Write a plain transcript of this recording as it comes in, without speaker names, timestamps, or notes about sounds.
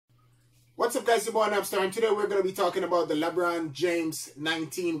What's up, guys? It's your boy Napstar, and today we're going to be talking about the Lebron James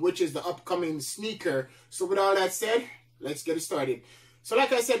 19, which is the upcoming sneaker. So with all that said, let's get it started. So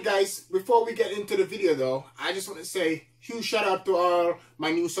like I said, guys, before we get into the video though, I just want to say huge shout out to all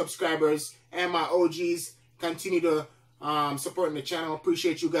my new subscribers and my OGs. Continue to supporting the channel.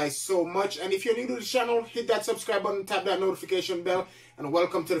 Appreciate you guys so much. And if you're new to the channel, hit that subscribe button, tap that notification bell, and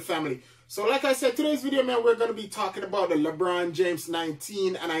welcome to the family. So like I said, today's video, man, we're going to be talking about the Lebron James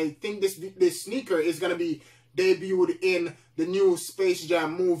 19, and I think this sneaker is going to be debuted in the new Space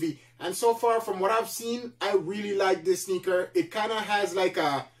Jam movie. And so far, from what I've seen, I really like this sneaker. It kind of has like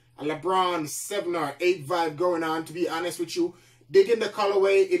a LeBron 7 or 8 vibe going on, to be honest with you. Digging the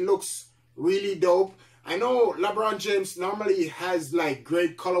colorway, it looks really dope. I know LeBron James normally has like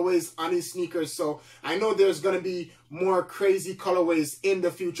great colorways on his sneakers, so I know there's going to be more crazy colorways in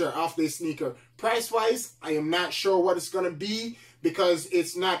the future of this sneaker. Price-wise, I am not sure what it's going to be because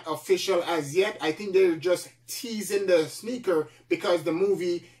it's not official as yet. I think they're just teasing the sneaker because the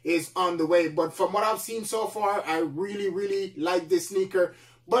movie is on the way. But from what I've seen so far, I really like this sneaker.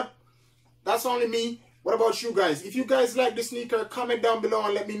 But that's only me. What about you guys? If you guys like the sneaker, comment down below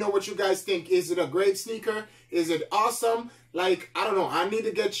and let me know what you guys think. Is it a great sneaker? Is it awesome? Like, I don't know. I need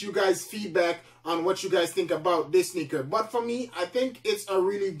to get you guys feedback on what you guys think about this sneaker. But for me, I think it's a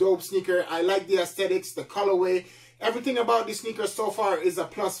really dope sneaker. I like the aesthetics, the colorway. Everything about this sneaker so far is a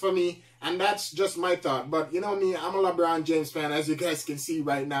plus for me. And that's just my thought. But you know me, I'm a LeBron James fan, as you guys can see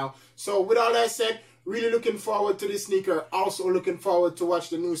right now. So with all that said, really looking forward to this sneaker. Also looking forward to watch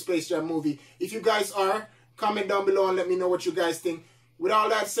the new Space Jam movie. If you guys are, comment down below and let me know what you guys think. With all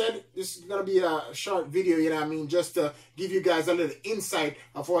that said, this is going to be a short video, you know what I mean, just to give you guys a little insight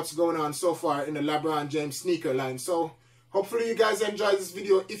of what's going on so far in the LeBron James sneaker line. So hopefully you guys enjoyed this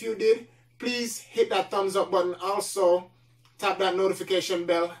video. If you did, please hit that thumbs up button. Also, tap that notification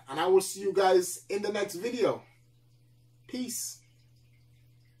bell, and I will see you guys in the next video. Peace.